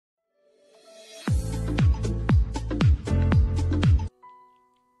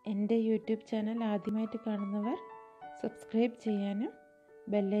YouTube channel ആദ്യമായിട്ട് കാണുന്നവർ subscribe ചെയ്യാനും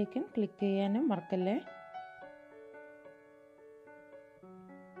ബെല്ലൈക്കൺ ക്ലിക്ക് ചെയ്യാനും മറക്കല്ലേ.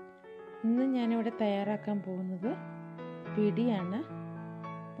 ഇന്ന് ഞാനിവിടെ തയ്യാറാക്കാൻ പോകുന്നത് പിടിയാണ്.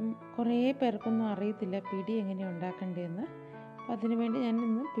 കുറേ പേർക്കൊന്നും അറിയത്തില്ല പിടി എങ്ങനെയാണ് ഉണ്ടാക്കേണ്ടതെന്ന്. അപ്പോൾ അതിനുവേണ്ടി ഞാൻ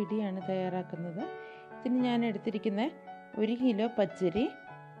ഇന്ന് പിടിയാണ് തയ്യാറാക്കുന്നത്. ഇതിന് ഞാൻ എടുത്തിരിക്കുന്ന 1 കിലോ പച്ചരി,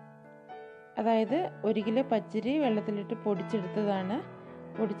 അതായത് 1 കിലോ പച്ചരി വെള്ളത്തിലിട്ട് പൊടിച്ചെടുത്തതാണ്.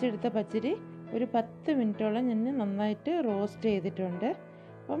 പൊടിച്ചെടുത്ത പച്ചരി ഒരു 10 മിനിറ്റോളം ഞാൻ നന്നായിട്ട് റോസ്റ്റ് ചെയ്തിട്ടുണ്ട്.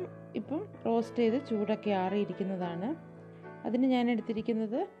 ഇപ്പം റോസ്റ്റ് ചെയ്ത് ചൂടൊക്കെ ആറിയിരിക്കുന്നതാണ്. അതിന് ഞാൻ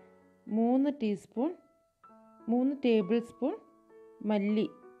എടുത്തിരിക്കുന്നത് 3 ടേബിൾ സ്പൂൺ മല്ലി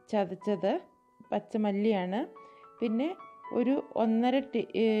ചതച്ചത് പച്ചമല്ലിയാണ്. പിന്നെ ഒരു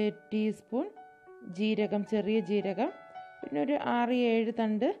 1.5 ടീസ്പൂൺ ജീരകം, ചെറിയ ജീരകം, പിന്നെ ഒരു 6-7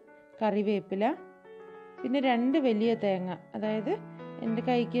 തണ്ട് കറിവേപ്പില, പിന്നെ 2 വലിയ തേങ്ങ, അതായത് എൻ്റെ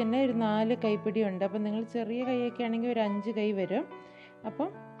കൈക്ക് തന്നെ ഒരു 4 കൈപ്പിടി ഉണ്ട്. അപ്പം നിങ്ങൾ ചെറിയ കൈയൊക്കെ ആണെങ്കിൽ ഒരു 5 കൈ വരും. അപ്പം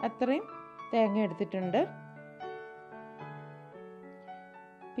അത്രയും തേങ്ങ എടുത്തിട്ടുണ്ട്.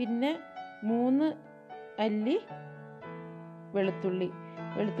 പിന്നെ 3 അല്ലി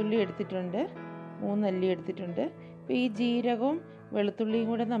വെളുത്തുള്ളി എടുത്തിട്ടുണ്ട്. 3 അല്ലി എടുത്തിട്ടുണ്ട്. അപ്പോൾ ഈ ജീരകവും വെളുത്തുള്ളിയും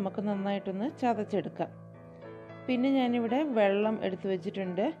കൂടെ നമുക്ക് നന്നായിട്ടൊന്ന് ചതച്ചെടുക്കാം. പിന്നെ ഞാനിവിടെ വെള്ളം എടുത്തു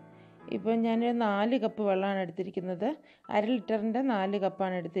വെച്ചിട്ടുണ്ട്. ഇപ്പോൾ ഞാൻ 4 കപ്പ് വെള്ളമാണ് എടുത്തിരിക്കുന്നത്. 1/2 ലിറ്ററിൻ്റെ 4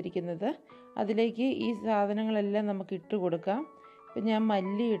 കപ്പാണ് എടുത്തിരിക്കുന്നത്. അതിലേക്ക് ഈ സാധനങ്ങളെല്ലാം നമുക്ക് ഇട്ട് കൊടുക്കാം. ഇപ്പം ഞാൻ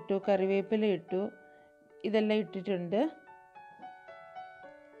മല്ലി ഇട്ടു, കറിവേപ്പില ഇട്ടു, ഇതെല്ലാം ഇട്ടിട്ടുണ്ട്.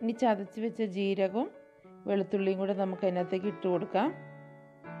 ഇനി ചതച്ച് വെച്ച ജീരകവും വെളുത്തുള്ളിയും കൂടെ നമുക്ക് അതിനകത്തേക്ക് ഇട്ട് കൊടുക്കാം.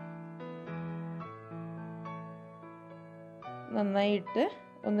 നന്നായിട്ട്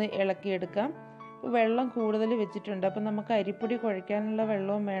ഒന്ന് ഇളക്കിയെടുക്കാം. വെള്ളം കൂടുതൽ വെച്ചിട്ടുണ്ട്. അപ്പം നമുക്ക് അരിപ്പൊടി കുഴയ്ക്കാനുള്ള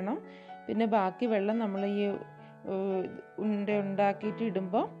വെള്ളവും വേണം. പിന്നെ ബാക്കി വെള്ളം നമ്മൾ ഈ ഉണ്ടാക്കിയിട്ട്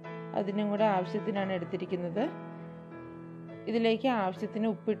ഇടുമ്പോൾ അതിനും കൂടെ ആവശ്യത്തിനാണ് എടുത്തിരിക്കുന്നത്. ഇതിലേക്ക് ആവശ്യത്തിന്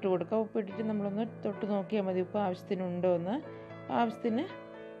ഉപ്പിട്ട് കൊടുക്കുക. ഉപ്പിട്ടിട്ട് നമ്മളൊന്ന് തൊട്ട് നോക്കിയാൽ മതി ഉപ്പ് ആവശ്യത്തിനുണ്ടോ എന്ന്. ആവശ്യത്തിന്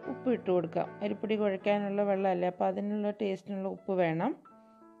ഉപ്പ് ഇട്ട് കൊടുക്കാം. അരിപ്പൊടി കുഴയ്ക്കാനുള്ള വെള്ളമല്ലേ, അപ്പോൾ അതിനുള്ള ടേസ്റ്റിനുള്ള ഉപ്പ് വേണം.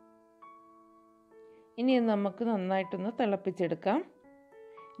 ഇനി നമുക്ക് നന്നായിട്ടൊന്ന് തിളപ്പിച്ചെടുക്കാം.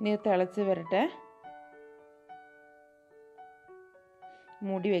 ഇനി തിളച്ച് വരട്ടെ.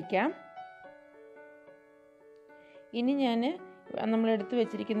 മൂടി വയ്ക്കാം. ഇനി ഞാൻ നമ്മൾ എടുത്തു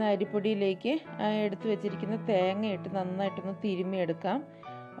വെച്ചിരിക്കുന്ന അരിപ്പൊടിയിലേക്ക് എടുത്തു വെച്ചിരിക്കുന്ന തേങ്ങ ഇട്ട് നന്നായിട്ടൊന്ന് തിരുമ്മിയെടുക്കാം.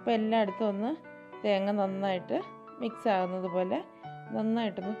 അപ്പോൾ എല്ലായിടത്തും ഒന്ന് തേങ്ങ നന്നായിട്ട് മിക്സ് ആകുന്നത് പോലെ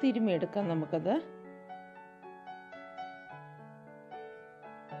നന്നായിട്ടൊന്ന് തിരുമ്മിയെടുക്കാം നമുക്കത്.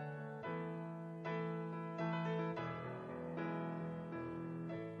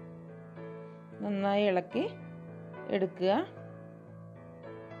 നന്നായി ഇളക്കി എടുക്കുക.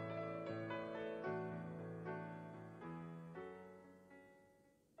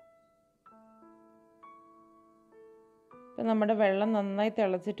 ഇപ്പം നമ്മുടെ വെള്ളം നന്നായി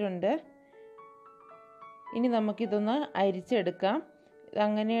തിളച്ചിട്ടുണ്ട്. ഇനി നമുക്കിതൊന്ന് അരിച്ചെടുക്കാം.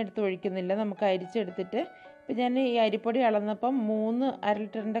 അങ്ങനെ എടുത്ത് ഒഴിക്കുന്നില്ല, നമുക്ക് അരിച്ചെടുത്തിട്ട് ഇപ്പം ഞാൻ ഈ അരിപ്പൊടി അളന്നപ്പം 1/2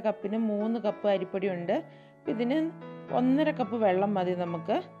 ലിറ്ററിൻ്റെ കപ്പിന് 3 കപ്പ് അരിപ്പൊടി ഉണ്ട്. അപ്പം ഇതിന് 1.5 കപ്പ് വെള്ളം മതി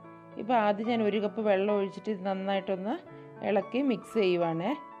നമുക്ക്. ഇപ്പോൾ ആദ്യം ഞാൻ 1 കപ്പ് വെള്ളം ഒഴിച്ചിട്ട് നന്നായിട്ടൊന്ന് ഇളക്കി മിക്സ്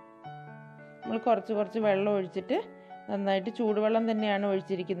ചെയ്യുവാണേ. നമ്മൾ കുറച്ച് വെള്ളം ഒഴിച്ചിട്ട് നന്നായിട്ട് ചൂടുവെള്ളം തന്നെയാണ്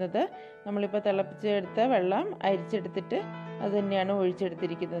ഒഴിച്ചിരിക്കുന്നത്. നമ്മളിപ്പോൾ തിളപ്പിച്ചെടുത്ത വെള്ളം അരിച്ചെടുത്തിട്ട് അത് തന്നെയാണ്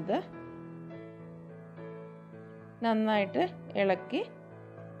ഒഴിച്ചെടുത്തിരിക്കുന്നത്. നന്നായിട്ട് ഇളക്കി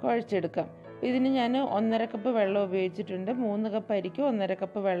കുഴച്ചെടുക്കാം. ഇതിന് ഞാൻ 1.5 കപ്പ് വെള്ളം ഉപയോഗിച്ചിട്ടുണ്ട്. 3 കപ്പ് അരിക്ക് 1.5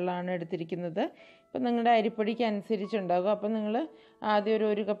 കപ്പ് വെള്ളമാണ് എടുത്തിരിക്കുന്നത്. ഇപ്പം നിങ്ങളുടെ അരിപ്പൊടിക്ക് അനുസരിച്ചുണ്ടാകും. അപ്പം നിങ്ങൾ ആദ്യം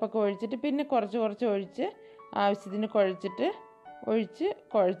 1 കപ്പൊക്കെ ഒഴിച്ചിട്ട് പിന്നെ കുറച്ച് ഒഴിച്ച് ആവശ്യത്തിന്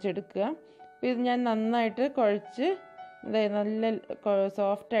കുഴച്ചെടുക്കുക. അപ്പോൾ ഇത് ഞാൻ നന്നായിട്ട് നല്ല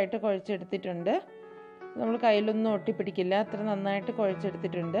സോഫ്റ്റായിട്ട് കുഴച്ചെടുത്തിട്ടുണ്ട്. നമ്മൾ കയ്യിലൊന്നും ഒട്ടിപ്പിടിക്കില്ല, അത്ര നന്നായിട്ട്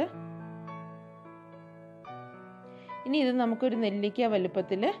കുഴച്ചെടുത്തിട്ടുണ്ട്. ഇനി ഇത് നമുക്കൊരു നെല്ലിക്ക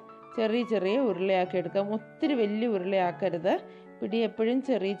വലുപ്പത്തിൽ ചെറിയ ഉരുളയാക്കി എടുക്കാം. ഒത്തിരി വലിയ ഉരുളയാക്കരുത്. പിടി എപ്പോഴും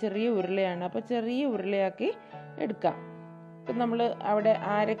ചെറിയ ഉരുളയാണ്. അപ്പോൾ ചെറിയ ഉരുളയാക്കി എടുക്കാം. ഇപ്പം നമ്മൾ അവിടെ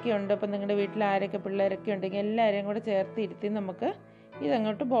ആരൊക്കെ ഉണ്ട്, അപ്പം നിങ്ങളുടെ വീട്ടിൽ ആരൊക്കെ പിള്ളേരൊക്കെ ഉണ്ടെങ്കിൽ എല്ലാവരെയും കൂടെ ചേർത്തിരുത്തി നമുക്ക്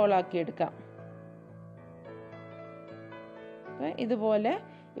ഇതങ്ങോട്ട് ബോളാക്കി എടുക്കാം. അപ്പം ഇതുപോലെ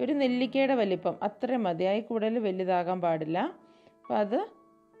ഒരു നെല്ലിക്കയുടെ വലിപ്പം അത്രയും മതി, അതിൽ കൂടുതൽ വലുതാകാൻ പാടില്ല. അപ്പം അത്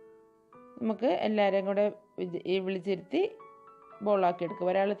നമുക്ക് എല്ലാവരെയും കൂടെ വിളിച്ചിരുത്തി ബോളാക്കി എടുക്കും.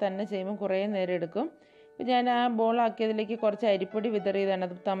 ഒരാൾ തന്നെ ചെയ്യുമ്പോൾ കുറേ നേരം എടുക്കും. ഇപ്പം ഞാൻ ആ ബോളാക്കിയതിലേക്ക് കുറച്ച് അരിപ്പൊടി വിതറിയതാണ്,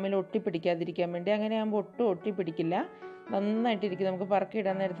 അത് തമ്മിൽ ഒട്ടിപ്പിടിക്കാതിരിക്കാൻ വേണ്ടി. അങ്ങനെ ആകുമ്പോൾ ഒട്ടും ഒട്ടിപ്പിടിക്കില്ല, നന്നായിട്ടിരിക്കും. നമുക്ക്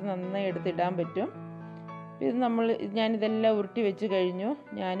പറക്കിയിടാൻ നേരത്ത് നന്നായി എടുത്തിടാൻ പറ്റും. ഇത് ഞാനിതെല്ലാം ഉരുട്ടി വെച്ച് കഴിഞ്ഞു.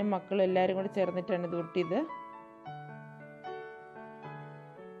 ഞാനും മക്കളും എല്ലാവരും കൂടെ ചേർന്നിട്ടാണ് ഇത് ഉരുട്ടിയത്.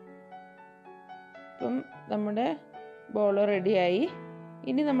 ഇപ്പം നമ്മുടെ ബോൾ റെഡിയായി.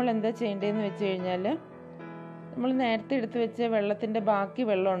 ഇനി നമ്മൾ എന്താ ചെയ്യേണ്ടതെന്ന് വെച്ച് കഴിഞ്ഞാൽ, നമ്മൾ നേരത്തെ എടുത്ത് വെച്ച വെള്ളത്തിൻ്റെ ബാക്കി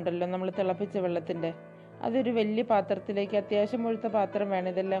വെള്ളം ഉണ്ടല്ലോ, നമ്മൾ തിളപ്പിച്ച വെള്ളത്തിൻ്റെ, അതൊരു വലിയ പാത്രത്തിലേക്ക്, അത്യാവശ്യം മുഴുത്ത പാത്രം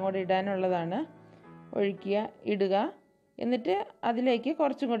വേണം, ഇതെല്ലാം കൂടെ ഇടാനുള്ളതാണ്, ഇടുക. എന്നിട്ട് അതിലേക്ക്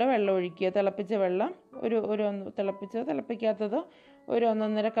കുറച്ചും കൂടെ വെള്ളം ഒഴിക്കുക. തിളപ്പിച്ച വെള്ളം ഒരു തിളപ്പിക്കാത്തതോ ഒരു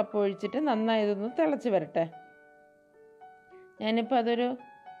 1.5 കപ്പ് ഒഴിച്ചിട്ട് നന്നായി ഇതൊന്ന് തിളച്ച് വരട്ടെ. ഞാനിപ്പോൾ അതൊരു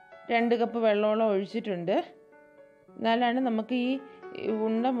 2 കപ്പ് വെള്ളമോളം ഒഴിച്ചിട്ടുണ്ട്. എന്നാലാണ് നമുക്ക് ഈ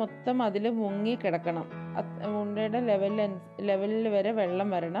ഉണ്ട മൊത്തം അതിൽ മുങ്ങി കിടക്കണം. ഉണ്ടയുടെ ലെവലിൽ വരെ വെള്ളം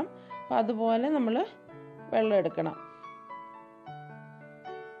വരണം. അപ്പം അതുപോലെ നമ്മൾ വെള്ളം എടുക്കണം.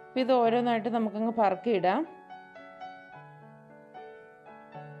 അപ്പം ഇത് ഓരോന്നായിട്ട് നമുക്കങ്ങ് പറക്കിയിടാം.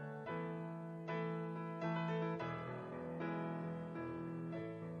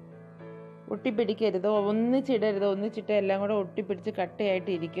 ഒട്ടിപ്പിടിക്കരുത്, ഒന്നിച്ചിട്ട് എല്ലാം കൂടെ ഒട്ടിപ്പിടിച്ച്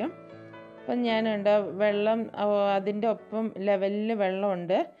കട്ടയായിട്ടിരിക്കും. അപ്പം ഞാനുണ്ട് വെള്ളം അതിൻ്റെ ഒപ്പം ലെവലിൽ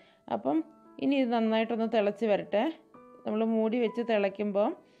വെള്ളമുണ്ട്. അപ്പം ഇനി ഇത് നന്നായിട്ടൊന്ന് തിളച്ച് വരട്ടെ. നമ്മൾ മൂടി വെച്ച് തിളയ്ക്കുമ്പോൾ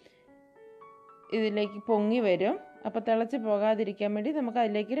ഇതിലേക്ക് പൊങ്ങി വരും. അപ്പോൾ തിളച്ച് പോകാതിരിക്കാൻ വേണ്ടി നമുക്ക്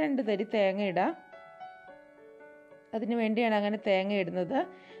അതിലേക്ക് 2 തരി തേങ്ങ ഇടാം. അതിന് വേണ്ടിയാണ് അങ്ങനെ തേങ്ങ ഇടുന്നത്.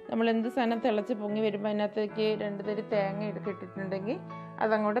 നമ്മൾ എന്ത് സാധനം തിളച്ച് പൊങ്ങി വരുമ്പോൾ അതിനകത്തേക്ക് 2 തരി തേങ്ങ ഇട്ടിട്ടുണ്ടെങ്കിൽ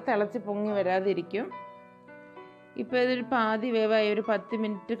അതങ്ങോട്ട് തിളച്ച് പൊങ്ങി വരാതിരിക്കും. ഇപ്പോൾ ഇതൊരു പാതി വേവായി, ഒരു 10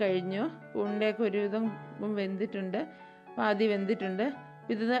 മിനിറ്റ് കഴിഞ്ഞു. ഉണ്ടയൊക്കെ ഒരുവിധം വെന്തിട്ടുണ്ട്, പാതി വെന്തിട്ടുണ്ട്.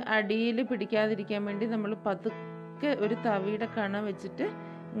 ഇത് അടിയിൽ പിടിക്കാതിരിക്കാൻ വേണ്ടി നമ്മൾ പതുക്കെ ഒരു തവിയുടെ കണ വെച്ചിട്ട്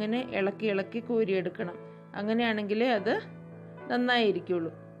ഇങ്ങനെ ഇളക്കി കോരിയെടുക്കണം. അങ്ങനെയാണെങ്കിലേ അത്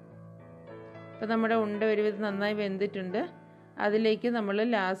നന്നായിരിക്കുള്ളൂ. അപ്പോൾ നമ്മുടെ ഉണ്ട ഒരുവിധം നന്നായി വെന്തിട്ടുണ്ട്. അതിലേക്ക് നമ്മൾ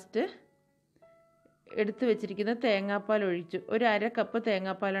ലാസ്റ്റ് എടുത്തു വെച്ചിരിക്കുന്ന തേങ്ങാപ്പാൽ ഒഴിച്ചു. ഒരു 1/2 കപ്പ്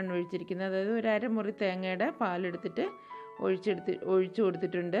തേങ്ങാപ്പാലാണ് ഒഴിച്ചിരിക്കുന്നത്. അതായത് ഒരു 1/2 മുറി തേങ്ങയുടെ പാലെടുത്തിട്ട് ഒഴിച്ചു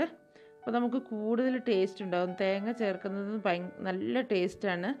കൊടുത്തിട്ടുണ്ട്. അപ്പോൾ നമുക്ക് കൂടുതൽ ടേസ്റ്റ് ഉണ്ടാകും. തേങ്ങ ചേർക്കുന്നത് നല്ല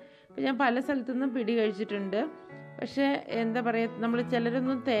ടേസ്റ്റാണ്. അപ്പോൾ ഞാൻ പല സ്ഥലത്തുനിന്നും പിടി കഴിച്ചിട്ടുണ്ട്. പക്ഷേ എന്താ പറയുക, നമ്മൾ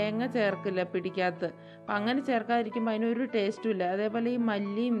ചിലരൊന്നും തേങ്ങ ചേർക്കില്ല പിടിക്കകത്ത്. അപ്പം അങ്ങനെ ചേർക്കാതിരിക്കുമ്പോൾ അതിനൊരു ടേസ്റ്റും ഇല്ല. അതേപോലെ ഈ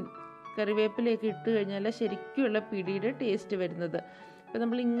മല്ലിയും കറിവേപ്പിലയൊക്കെ ഇട്ട് കഴിഞ്ഞാൽ ശരിക്കുമുള്ള പിടിയുടെ ടേസ്റ്റ് വരുന്നത്. അപ്പോൾ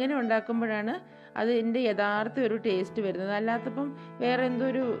നമ്മൾ ഇങ്ങനെ ഉണ്ടാക്കുമ്പോഴാണ് അതിൻ്റെ യഥാർത്ഥ ഒരു ടേസ്റ്റ് വരുന്നത്. അല്ലാത്തപ്പം വേറെ എന്തോ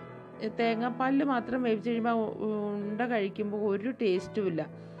ഒരു തേങ്ങാപ്പാലിൽ മാത്രം വേവിച്ച് കഴിയുമ്പോൾ ഉണ്ട കഴിക്കുമ്പോൾ ഒരു ടേസ്റ്റും ഇല്ല.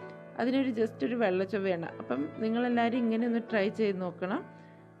 അതിനൊരു ജസ്റ്റ് ഒരു വെള്ളച്ചൊവ്വയാണ്. അപ്പം നിങ്ങളെല്ലാവരും ഇങ്ങനെ ഒന്ന് ട്രൈ ചെയ്ത് നോക്കണം.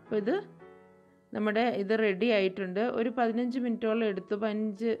 അപ്പോൾ ഇത് റെഡി ആയിട്ടുണ്ട്. ഒരു 15 മിനിറ്റോളം എടുത്തു,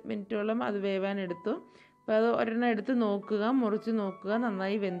 15 മിനിറ്റോളം അത് വേവാനെടുത്തു. അപ്പോൾ അത് ഒരെണ്ണം എടുത്ത് നോക്കുക, മുറിച്ച് നോക്കുക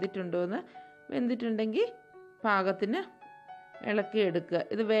നന്നായി വെന്തിട്ടുണ്ടോ എന്ന്. വെന്തിട്ടുണ്ടെങ്കിൽ പാകത്തിന് ഇളക്കിയെടുക്കുക.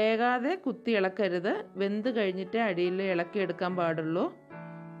 ഇത് വേകാതെ കുത്തി ഇളക്കരുത്, വെന്ത് കഴിഞ്ഞിട്ട് അടിയിൽ ഇളക്കിയെടുക്കാൻ പാടുള്ളൂ.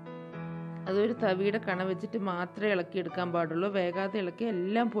 അതൊരു തവിയുടെ കണ വെച്ചിട്ട് മാത്രമേ ഇളക്കിയെടുക്കാൻ പാടുള്ളൂ. വേകാതെ ഇളക്കി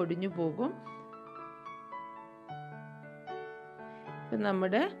എല്ലാം പൊടിഞ്ഞു പോകും. ഇപ്പം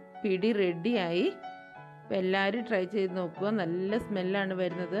നമ്മുടെ പിടി റെഡിയായി. അപ്പോൾ എല്ലാവരും ട്രൈ ചെയ്ത് നോക്കുക. നല്ല സ്മെല്ലാണ്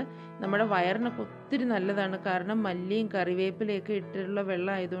വരുന്നത്. നമ്മുടെ വയറിനൊക്കെ ഒത്തിരി നല്ലതാണ്. കാരണം മല്ലിയും കറിവേപ്പിലയൊക്കെ ഇട്ടിട്ടുള്ള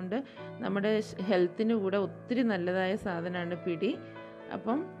വെള്ളം ആയതുകൊണ്ട് നമ്മുടെ ഹെൽത്തിന് കൂടെ ഒത്തിരി നല്ലതായ സാധനമാണ് പിടി.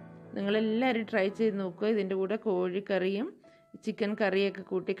 അപ്പം നിങ്ങളെല്ലാവരും ട്രൈ ചെയ്ത് നോക്കുക. ഇതിൻ്റെ കൂടെ കോഴിക്കറിയും ചിക്കൻ കറിയൊക്കെ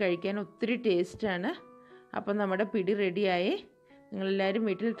കൂട്ടി കഴിക്കാൻ ഒത്തിരി ടേസ്റ്റാണ്. അപ്പം നമ്മുടെ പിടി റെഡിയായി. നിങ്ങളെല്ലാവരും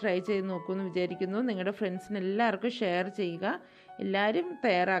വീട്ടിൽ ട്രൈ ചെയ്ത് നോക്കുമെന്ന് വിചാരിക്കുന്നു. നിങ്ങളുടെ ഫ്രണ്ട്സിന് എല്ലാവർക്കും ഷെയർ ചെയ്യുക. എല്ലാവരും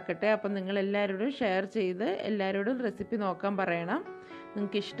തയ്യാറാക്കട്ടെ. അപ്പം നിങ്ങളെല്ലാവരോടും ഷെയർ ചെയ്ത് എല്ലാവരോടും റെസിപ്പി നോക്കാൻ പറയണം.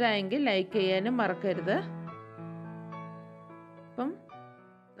 നിങ്ങൾക്ക് ഇഷ്ടമായെങ്കിൽ ലൈക്ക് ചെയ്യാനും മറക്കരുത്.